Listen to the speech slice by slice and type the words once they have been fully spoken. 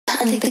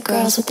I think the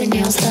girls with their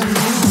nails done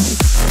now.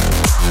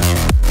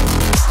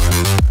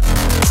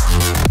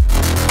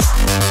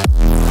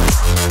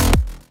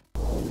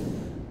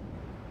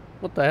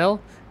 What the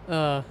hell?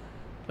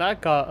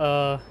 That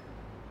car,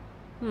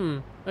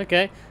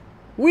 okay.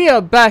 We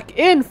are back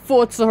in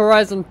Forza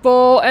Horizon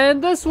 4,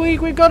 and this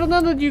week we got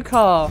another new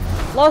car.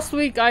 Last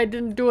week I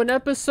didn't do an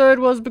episode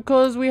was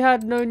because we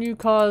had no new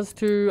cars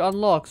to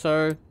unlock,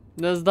 so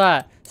there's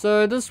that.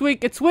 So this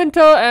week it's winter,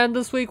 and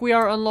this week we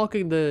are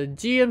unlocking the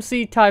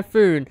GMC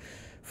Typhoon.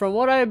 From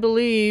what I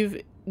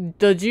believe,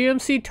 the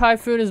GMC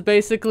Typhoon is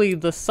basically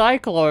the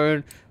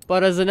Cyclone,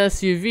 but as an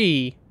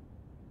SUV.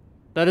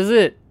 That is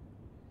it.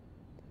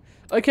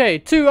 Okay,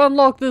 to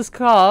unlock this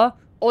car,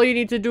 all you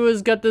need to do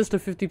is get this to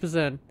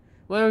 50%.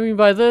 What I mean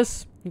by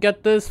this,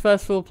 get this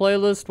festival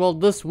playlist, well,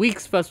 this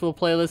week's festival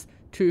playlist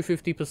to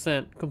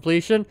 50%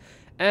 completion,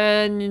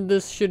 and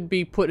this should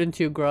be put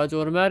into your garage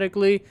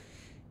automatically.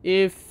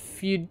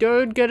 If you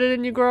don't get it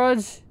in your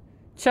garage,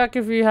 check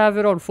if you have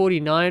it on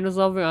 49 or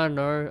something, I don't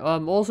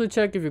know. Also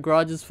check if your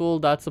garage is full,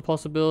 that's a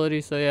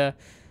possibility, so yeah.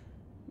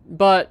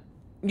 But,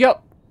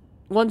 yep,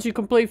 once you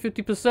complete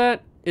 50%,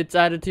 it's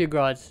added to your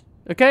garage.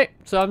 Okay,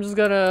 so I'm just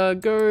gonna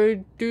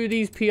go do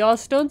these PR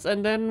stunts,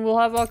 and then we'll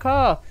have our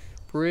car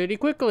pretty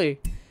quickly.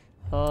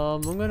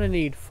 I'm gonna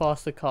need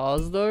faster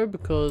cars though,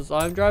 because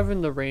I'm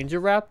driving the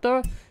Ranger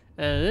Raptor,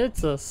 and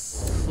it's a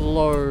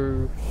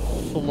slow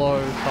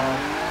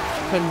car.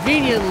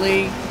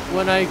 Conveniently,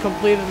 when I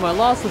completed my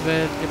last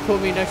event, it put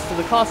me next to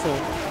the castle,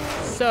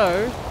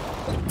 so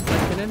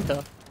I can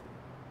enter.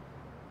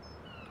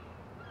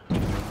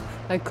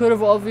 I could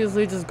have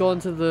obviously just gone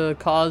to the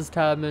cars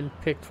tab and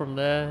picked from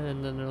there,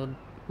 and then it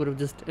would have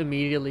just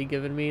immediately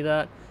given me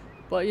that.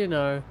 But you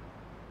know,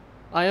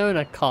 I own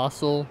a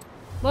castle,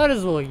 might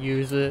as well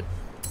use it.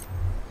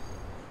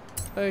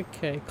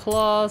 Okay,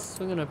 class,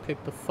 I'm gonna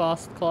pick the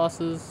fast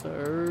classes.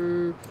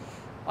 So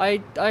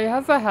I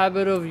have a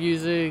habit of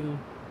using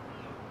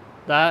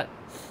that,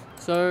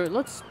 so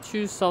let's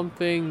choose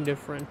something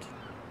different.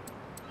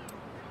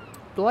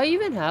 Do I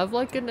even have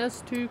like an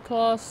S2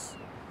 class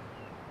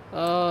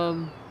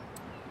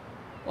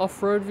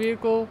off-road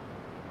vehicle?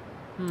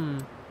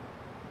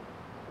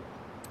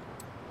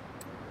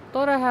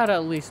 Thought I had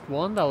at least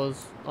one that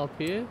was up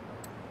here,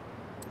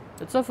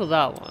 except for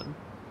that one.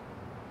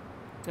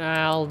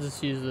 I'll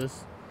just use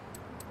this.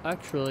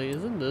 Actually,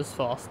 isn't this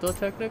faster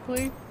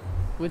technically?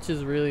 Which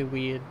is really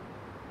weird.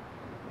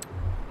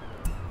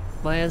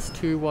 My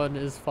S2 one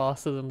is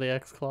faster than the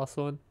X-Class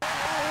one.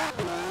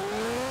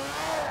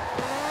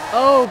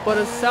 Oh, but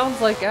it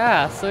sounds like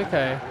ass.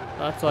 Okay,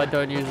 that's why I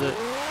don't use it.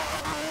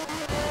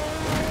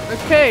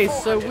 Okay,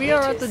 so we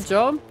are at the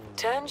jump.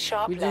 Turn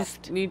sharp we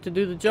left. just need to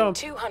do the jump.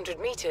 200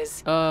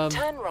 meters.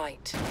 Turn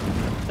right.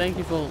 Thank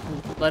you for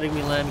letting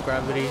me land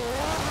gravity.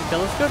 Okay,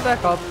 let's go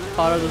back up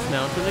part of this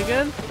mountain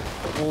again.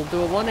 We'll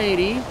do a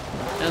 180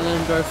 and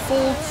then go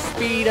full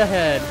speed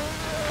ahead.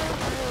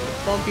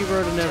 Bumpy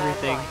road and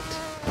everything.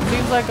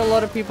 Seems like a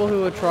lot of people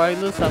who are trying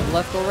this have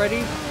left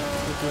already,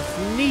 which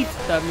is neat.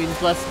 That means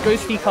less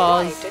ghosty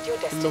cars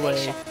in the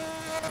way.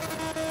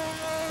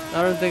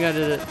 I don't think I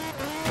did it.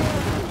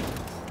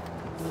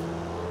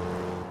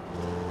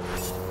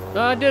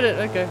 No, I did it.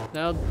 Okay,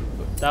 now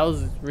that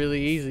was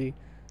really easy.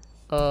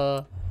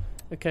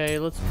 Okay,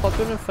 let's pop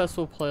in a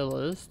festival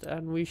playlist,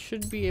 and we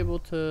should be able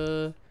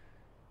to.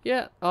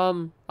 Yeah.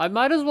 I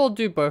might as well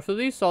do both of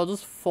these, so I'll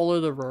just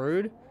follow the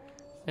road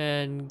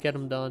and get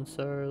them done.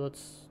 So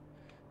let's.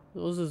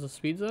 This is a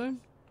speed zone.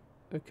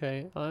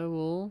 Okay, I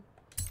will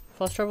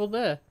fast travel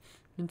there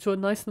into a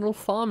nice little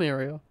farm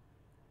area.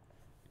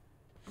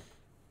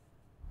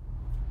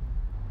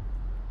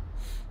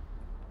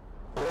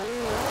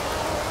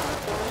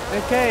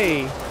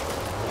 Okay,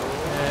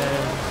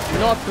 and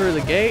not through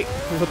the gate,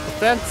 with the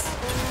fence.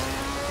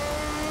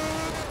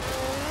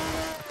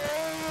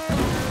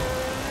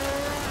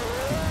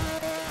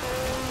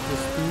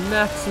 Just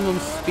maximum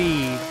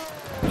speed.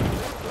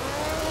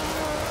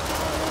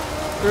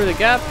 Through the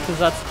gap, because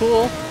that's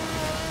cool.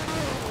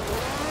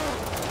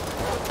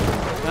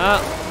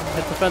 Ah,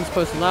 hit the fence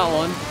post on that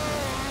one.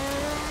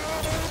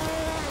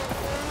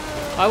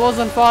 I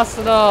wasn't fast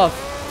enough.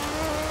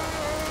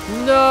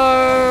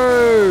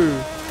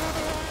 No!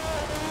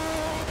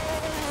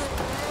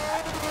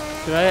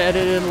 Should I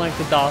edit in like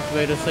the Darth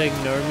Vader saying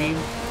no meme?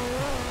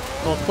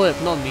 Well, clip,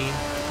 not meme.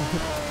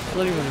 It's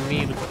not even a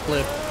meme, it's a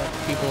clip that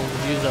people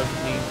use as a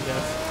meme, I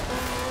guess.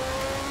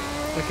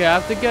 Okay, I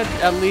have to get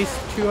at least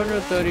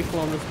 230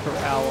 kilometers per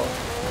hour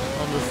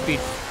on the speed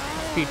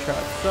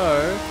track,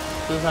 so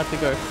just have to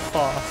go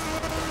fast.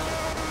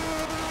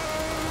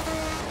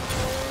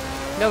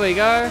 There we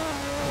go.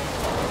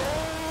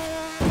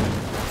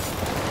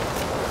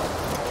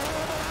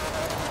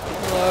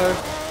 Hello.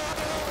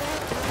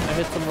 I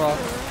hit some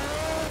rocks.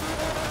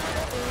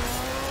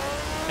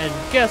 And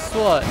guess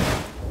what?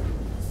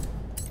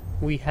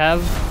 We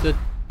have the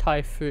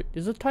Typhoon.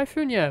 Is it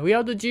Typhoon? Yeah, we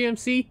have the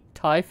GMC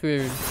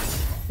Typhoon.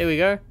 Here we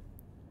go.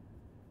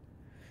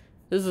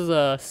 This is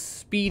a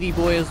speedy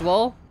boy as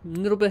well. A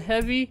little bit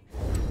heavy,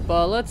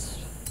 but let's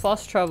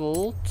fast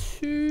travel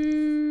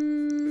to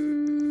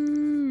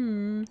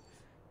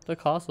the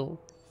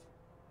castle.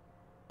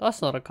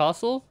 That's not a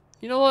castle.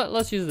 You know what?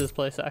 Let's use this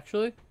place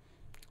actually.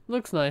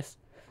 Looks nice.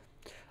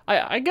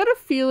 I get a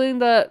feeling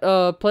that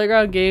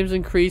playground games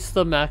increase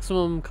the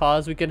maximum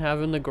cars we can have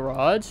in the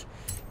garage.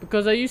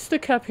 Because I used to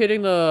kept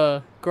hitting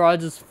the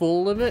garage's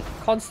full limit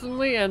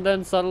constantly, and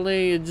then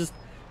suddenly it just,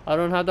 I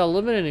don't have that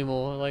limit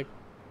anymore. Like,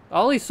 I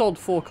only sold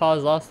 4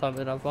 cars last time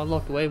and I've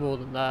unlocked way more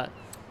than that.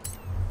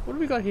 What do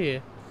we got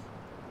here?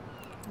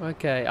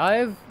 Okay,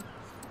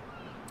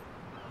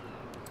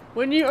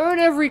 when you own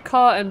every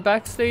car and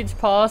backstage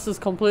pass is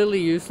completely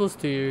useless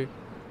to you.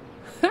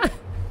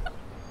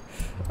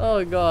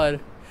 Oh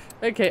god.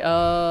 Okay,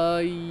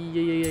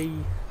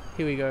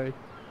 here we go.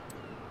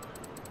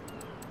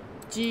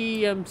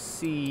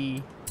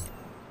 GMC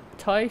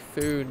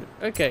Typhoon.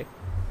 Okay.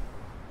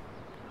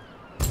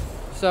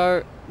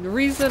 So, the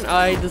reason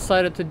I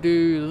decided to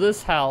do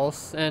this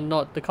house and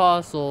not the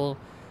castle,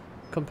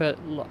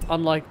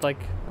 unlike like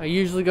I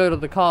usually go to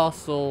the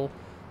castle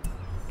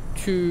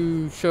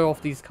to show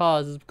off these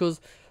cars, is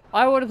because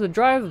I wanted to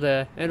drive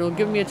there and it'll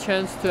give me a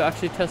chance to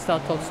actually test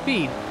out top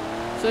speed.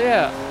 So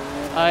yeah,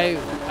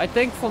 I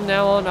think from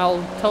now on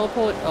I'll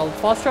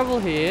fast travel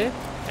here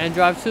and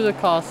drive to the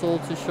castle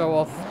to show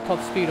off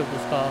top speed of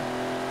this car.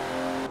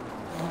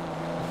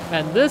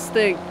 And this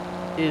thing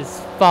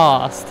is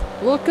fast.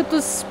 Look at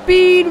the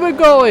speed we're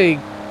going.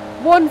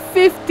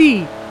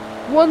 150,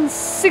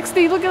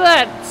 160. Look at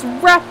that. It's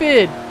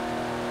rapid.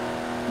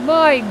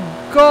 My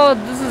god,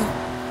 this is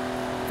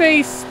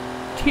face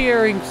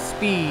tearing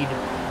speed.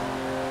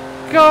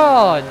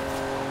 God.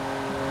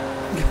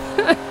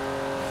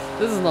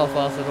 This is not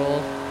fast at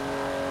all.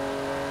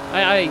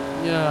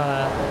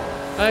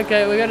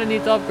 Okay, we're gonna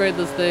need to upgrade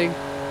this thing.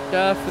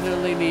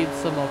 Definitely need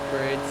some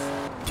upgrades.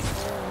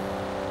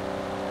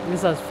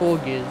 This has 4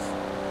 gears,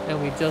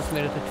 and we just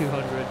made it to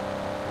 200.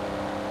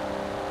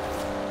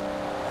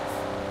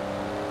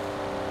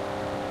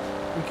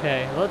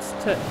 Okay,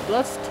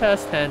 let's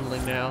test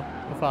handling now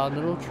with our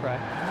little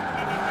track.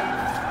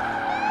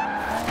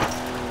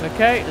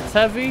 Okay, it's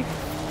heavy,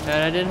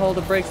 and I didn't hold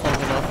the brakes long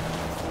enough.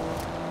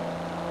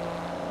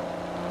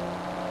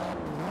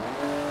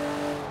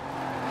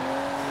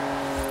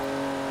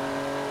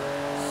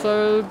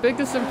 So,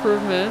 biggest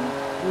improvement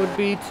would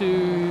be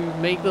to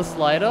make this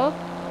lighter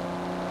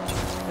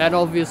and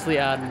obviously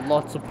add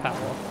lots of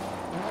power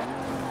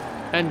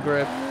and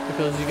grip,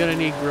 because you're gonna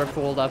need grip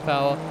for all that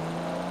power.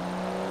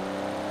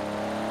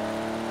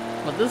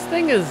 But this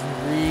thing is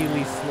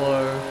really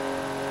slow.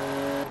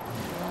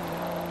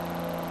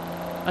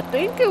 I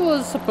think it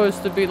was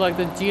supposed to be like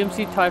the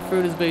GMC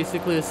Typhoon is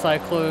basically a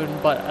Cyclone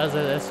but as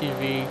an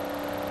SUV.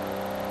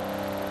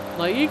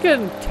 Like, you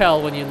can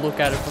tell when you look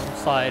at it from the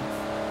side.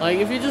 Like,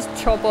 if you just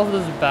chop off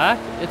this back,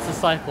 it's a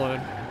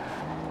Cyclone.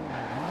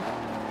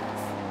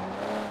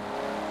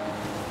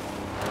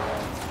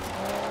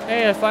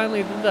 Hey, I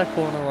finally did that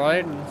corner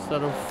right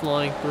instead of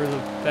flying through the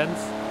fence.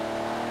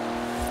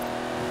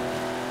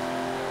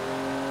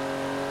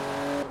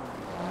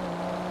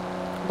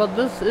 But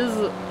this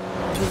is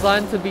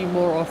designed to be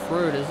more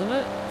off-road, isn't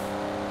it?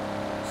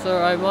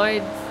 So I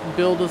might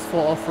build this for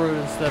off-road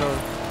instead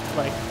of,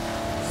 like,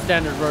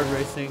 standard road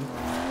racing.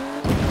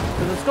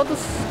 Because it's got the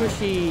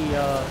squishy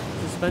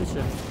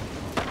suspension.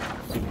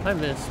 I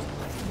missed.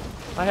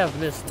 I have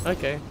missed.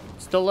 Okay.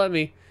 Still let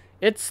me.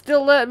 It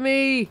still let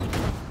me!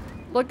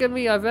 Look at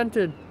me, I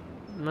vented.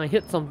 And I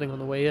hit something on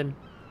the way in.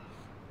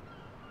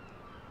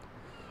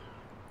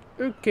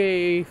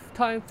 Okay,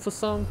 time for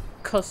some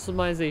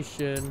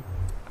customization.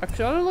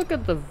 Actually, I want to look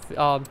at the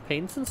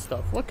paints and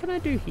stuff. What can I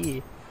do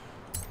here?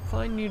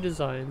 Find new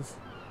designs.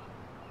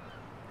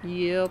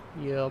 Yep.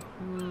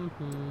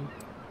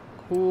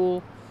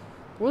 Cool.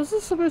 What is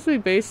this supposed to be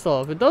based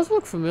off? It does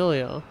look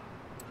familiar.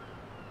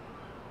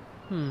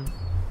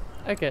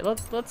 Okay,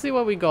 let's see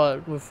what we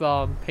got with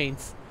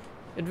paints.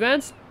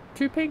 Advanced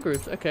 2 paint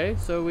groups. Okay,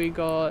 so we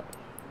got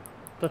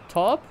the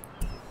top,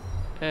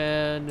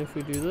 and if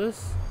we do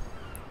this,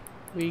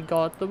 we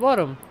got the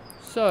bottom.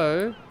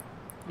 So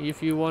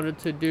if you wanted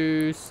to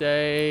do,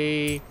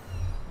 say,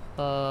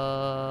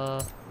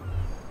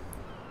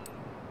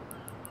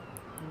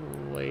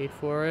 wait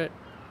for it.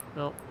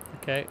 No,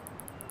 okay.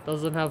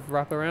 Doesn't have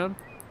wraparound.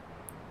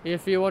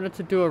 If you wanted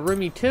to do a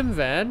Remy Tim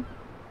van,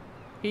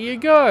 here you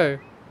go.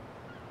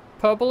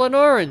 Purple and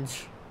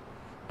orange.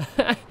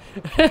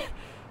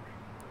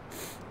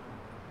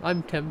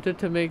 I'm tempted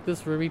to make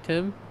this Remy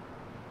Tim,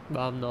 but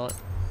I'm not.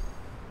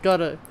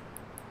 Gotta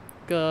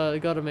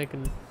make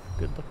a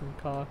good looking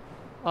car.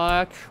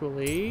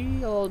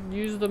 Actually, I'll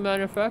use the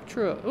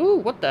manufacturer. Ooh,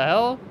 what the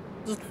hell?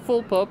 Just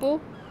full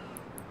purple?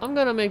 I'm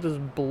gonna make this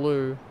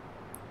blue.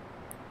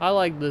 I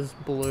like this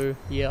blue,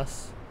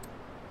 yes.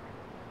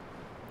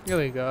 Here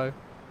we go.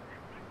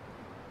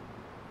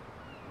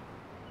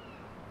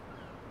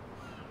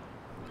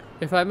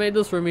 If I made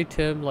this Remy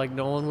Tim, like,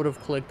 no one would have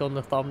clicked on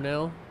the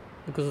thumbnail,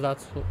 because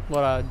that's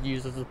what I'd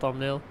use as a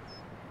thumbnail.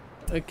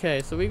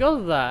 Okay, so we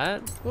got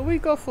that. What we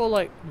got for,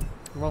 like,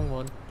 wrong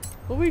one.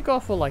 What we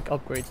got for like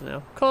upgrades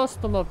now?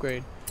 Custom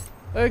upgrade.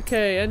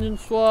 Okay, engine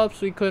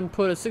swaps. We can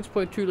put a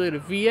 6.2 liter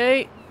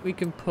V8. We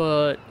can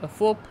put a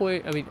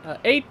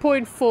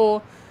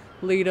 8.4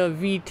 liter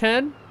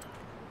V10,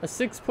 a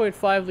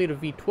 6.5 liter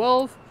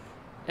V12,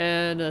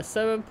 and a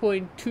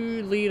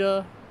 7.2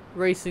 liter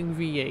racing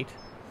V8.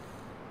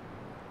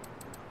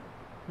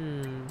 I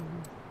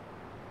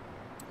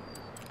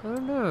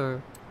don't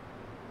know.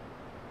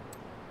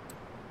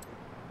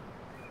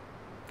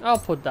 I'll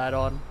put that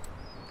on.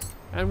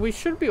 And we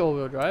should be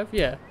all-wheel drive,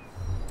 yeah.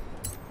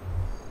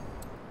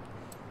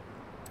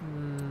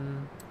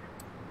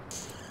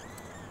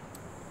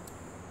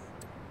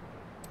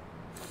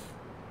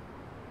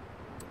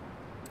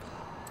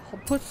 I'll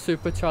put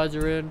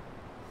supercharger in.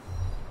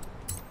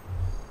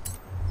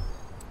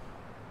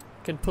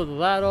 Can put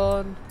that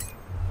on.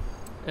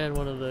 And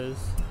one of those.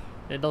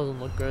 It doesn't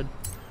look good.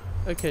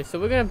 Okay, so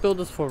we're gonna build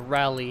this for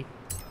rally.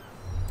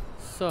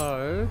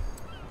 So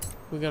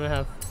we're gonna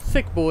have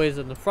thick boys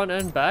in the front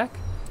and back.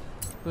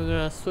 We're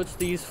gonna switch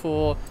these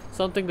for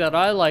something that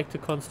I like to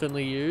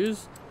constantly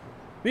use.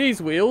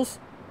 These wheels.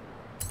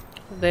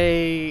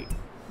 They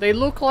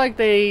look like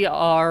they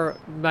are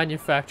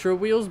manufacturer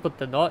wheels, but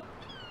they're not.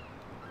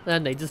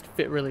 And they just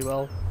fit really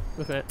well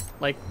with it,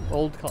 like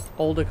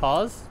older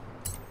cars.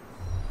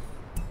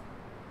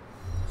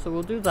 So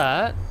we'll do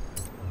that.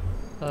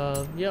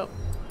 Yep.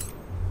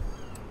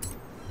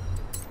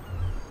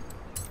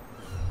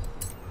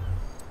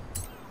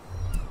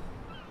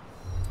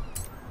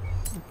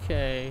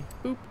 Okay,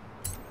 boop.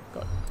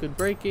 Got good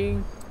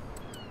braking.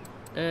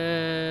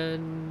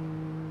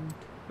 And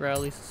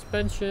rally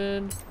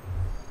suspension.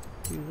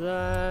 Do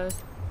that.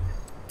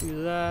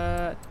 Do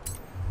that.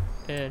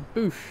 And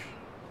boosh.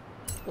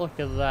 Look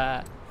at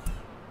that.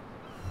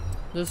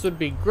 This would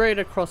be great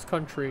at cross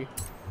country.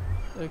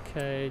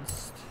 Okay,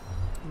 just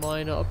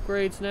minor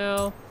upgrades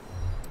now.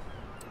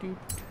 Doop.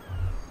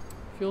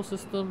 Fuel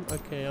system.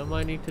 Okay, I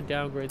might need to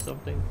downgrade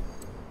something.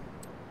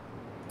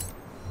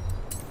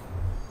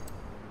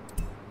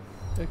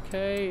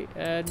 Okay,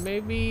 and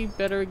maybe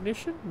better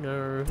ignition?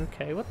 No.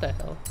 Okay, what the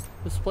hell?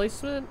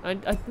 Displacement?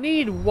 I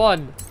need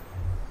one.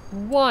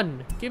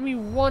 One. Give me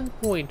 1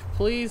 point,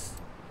 please.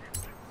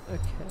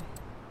 Okay.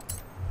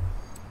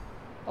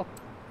 Oh.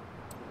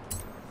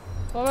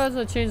 Why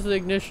hasn't it changed the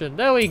ignition?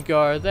 There we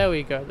go. There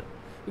we go.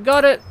 We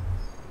got it.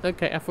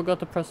 Okay, I forgot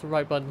to press the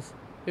right buttons.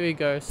 Here we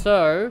go.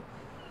 So,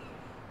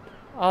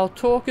 our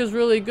torque is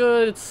really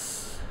good.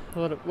 It's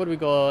what do we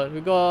got? We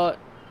got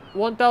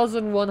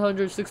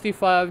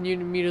 1,165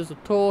 Newton meters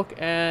of torque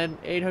and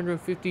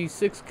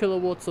 856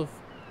 kilowatts of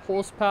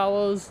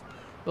horsepower.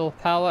 Or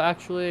power,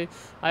 actually.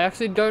 I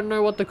actually don't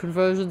know what the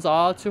conversions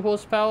are to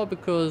horsepower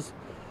because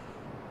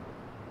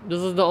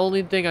this is the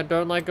only thing I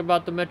don't like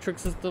about the metric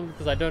system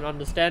because I don't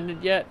understand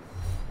it yet.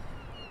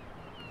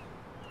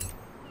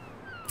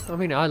 I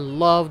mean, I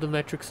love the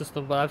metric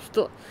system, but I've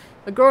still...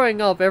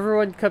 Growing up,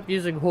 everyone kept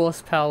using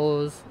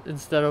horsepowers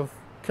instead of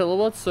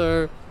kilowatts,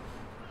 so...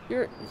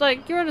 You're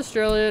an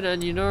Australian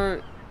and you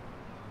know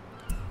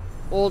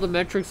all the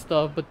metric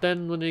stuff, but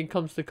then when it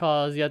comes to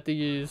cars, you have to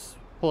use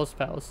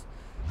horsepowers.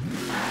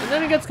 And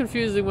then it gets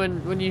confusing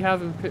when you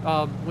have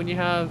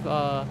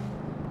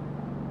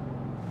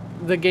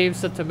the game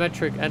set to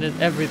metric and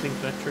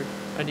everything's metric,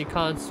 and you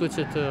can't switch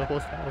it to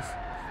horsepowers.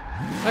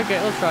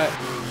 Okay, let's try it.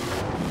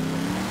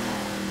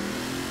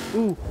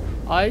 Ooh,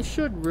 I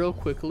should real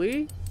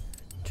quickly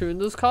tune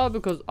this car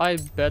because I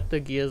bet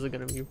the gears are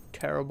gonna be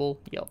terrible.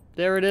 Yep,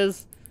 there it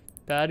is.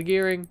 Bad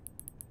gearing.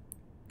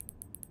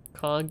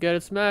 Can't get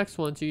its max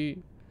once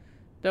you...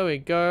 There we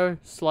go.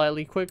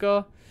 Slightly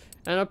quicker.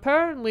 And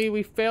apparently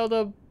we failed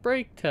a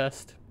brake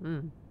test.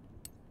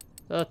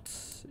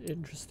 That's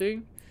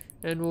interesting.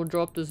 And we'll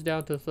drop this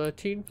down to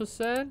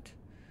 13%.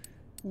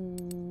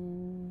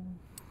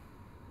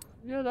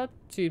 Yeah, that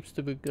seems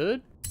to be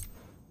good.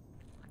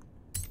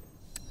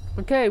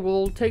 Okay,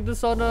 we'll take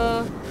this on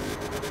a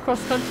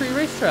cross-country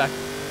racetrack.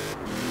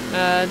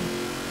 And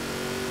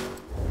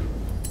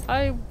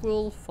I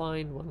will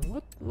find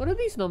one. What are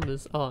these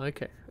numbers? Oh,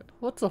 okay.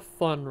 What's a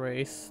fun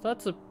race?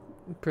 That's a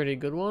pretty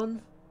good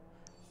one.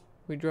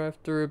 We drive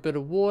through a bit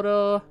of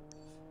water.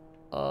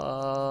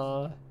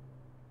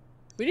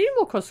 We need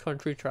more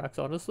cross-country tracks,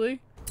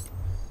 honestly.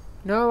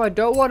 No, I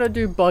don't want to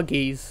do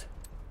buggies.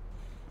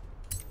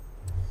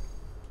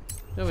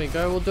 There we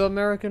go. We'll do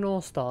American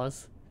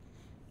All-Stars.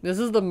 This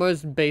is the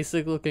most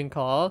basic looking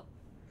car.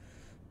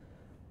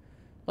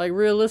 Like,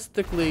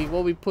 realistically,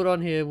 what we put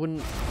on here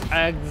wouldn't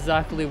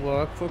exactly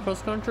work for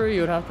cross-country.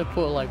 You would have to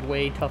put, like,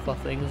 way tougher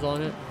things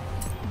on it.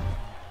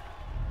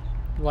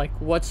 Like,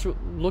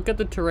 look at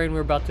the terrain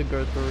we're about to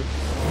go through.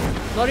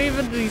 Not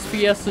even these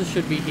Fiestas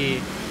should be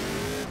here.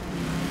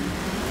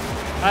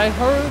 I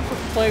hope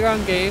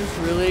Playground Games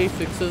really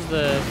fixes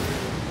the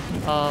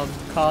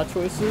car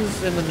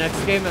choices in the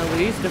next game at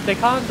least. If they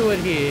can't do it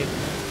here,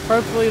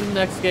 hopefully the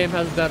next game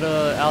has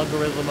better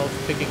algorithm of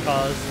picking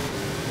cars.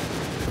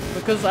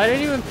 Because I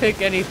didn't even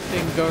pick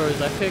anything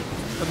goes. I picked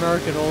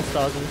American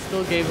All-Stars and it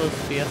still gave us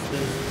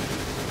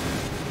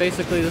Fiestas.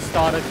 Basically the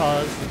starter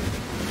cars.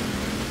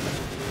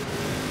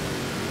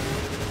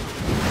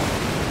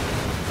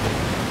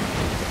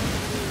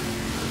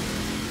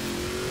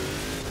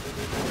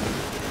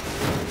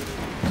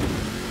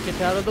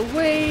 out of the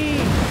way!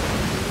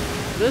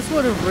 This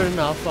would have ridden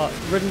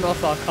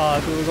off our car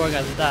if we were going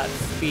at that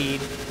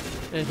speed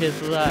and hit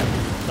that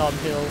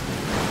downhill.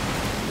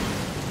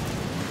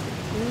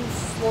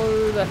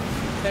 Slow the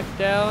heck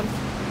down.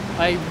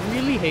 I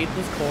really hate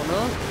this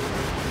corner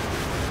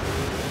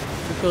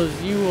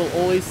because you will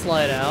always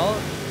slide out.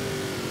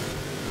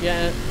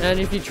 Yeah, and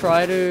if you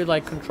try to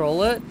like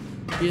control it,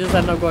 you just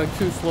end up going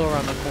too slow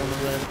around the corner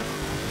then.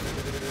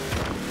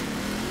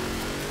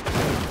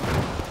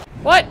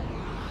 What?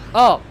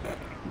 Oh.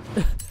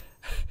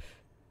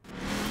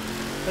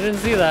 I didn't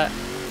see that.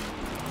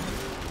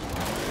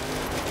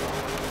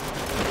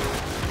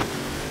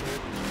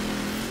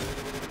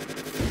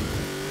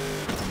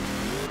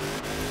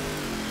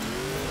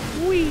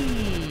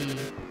 Whee!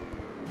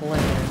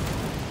 Land.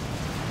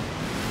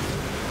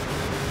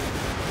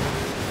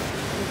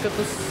 Look at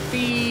the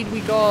speed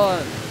we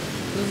got.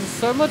 This is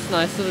so much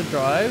nicer to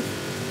drive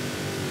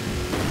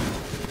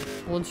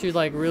once you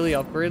like really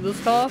upgrade this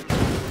car.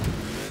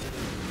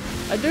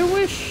 I do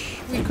wish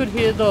we could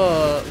hear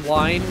the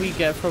whine we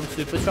get from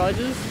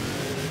superchargers.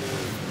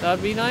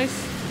 That'd be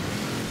nice.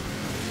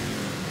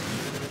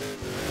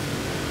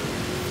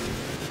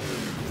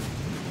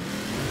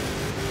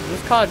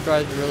 This car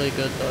drives really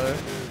good though.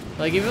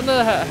 Like even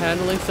the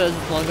handling says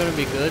it's not going to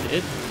be good,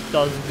 it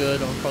does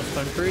good on cross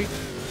country.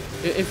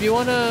 If you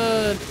want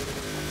to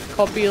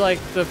copy like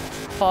the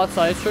parts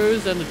I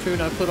chose and the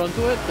tune I put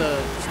onto it,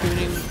 the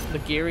tuning, the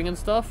gearing and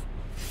stuff,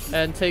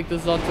 and take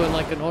this onto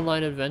like an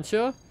online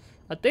adventure,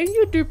 I think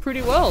you'd do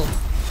pretty well.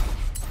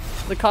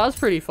 The car's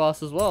pretty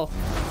fast as well.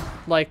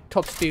 Like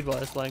top speed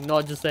wise, like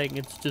not just saying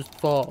it's just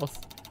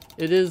fast.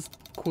 It is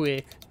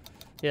quick,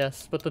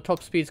 yes, but the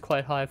top speed's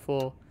quite high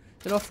for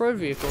an off-road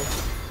vehicle.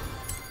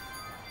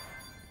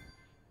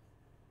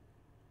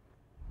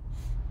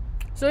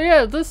 So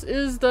yeah, this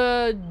is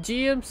the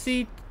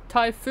GMC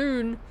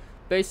Typhoon.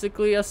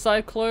 Basically a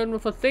cyclone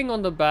with a thing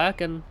on the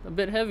back and a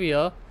bit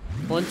heavier.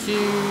 Once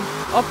you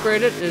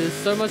upgrade it, it is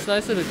so much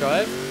nicer to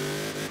drive.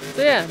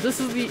 So yeah, this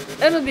is the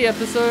end of the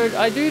episode.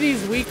 I do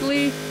these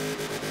weekly.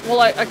 Well,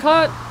 I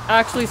can't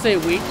actually say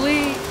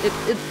weekly.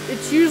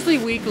 It's usually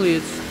weekly.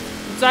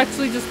 It's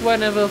actually just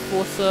whenever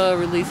Forza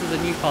releases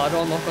a new car to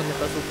unlock on the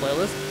festival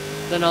playlist,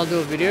 then I'll do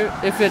a video.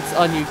 If it's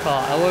a new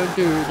car, I won't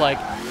do like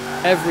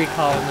every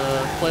car on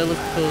the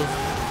playlist because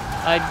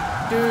I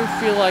do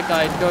feel like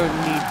I don't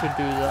need to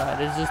do that.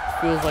 It just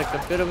feels like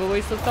a bit of a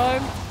waste of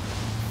time.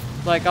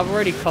 Like I've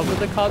already covered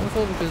the car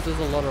before because there's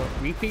a lot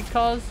of repeat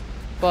cars.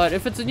 But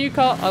if it's a new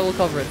car, I will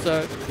cover it.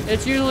 So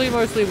it's usually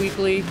mostly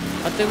weekly.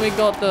 I think we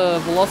got the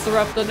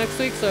Velociraptor next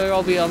week, so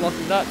I'll be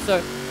unlocking that.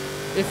 So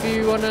if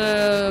you want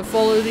to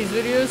follow these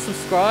videos,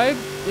 subscribe.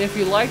 If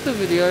you like the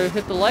video,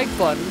 hit the like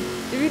button.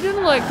 If you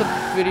didn't like the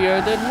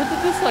video, then hit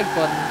the dislike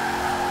button.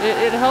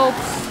 It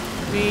helps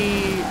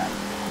me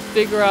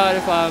figure out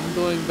if I'm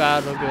doing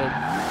bad or good.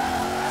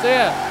 So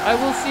yeah, I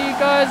will see you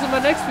guys in my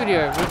next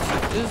video,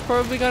 which is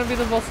probably going to be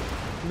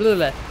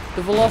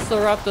the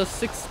Velociraptor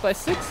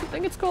 6x6, I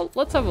think it's called.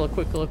 Let's have a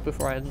quick look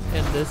before I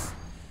end this.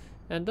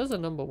 And there's a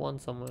number 1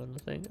 somewhere on the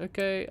thing.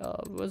 Okay,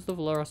 where's the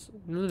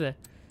Velociraptor?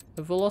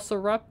 The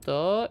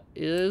Velociraptor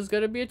is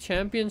going to be a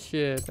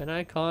championship, and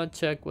I can't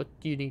check what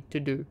you need to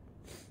do.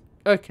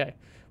 Okay,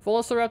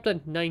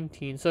 Velociraptor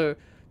 19. So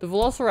the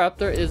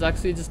Velociraptor is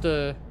actually just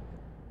a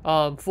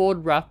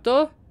Ford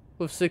Raptor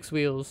with 6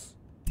 wheels.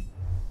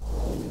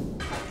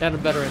 And a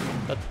better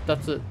engine.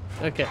 That's it.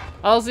 Okay,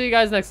 I'll see you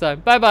guys next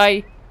time. Bye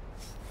bye!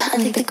 I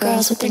think the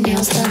girls with their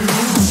nails done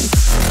now.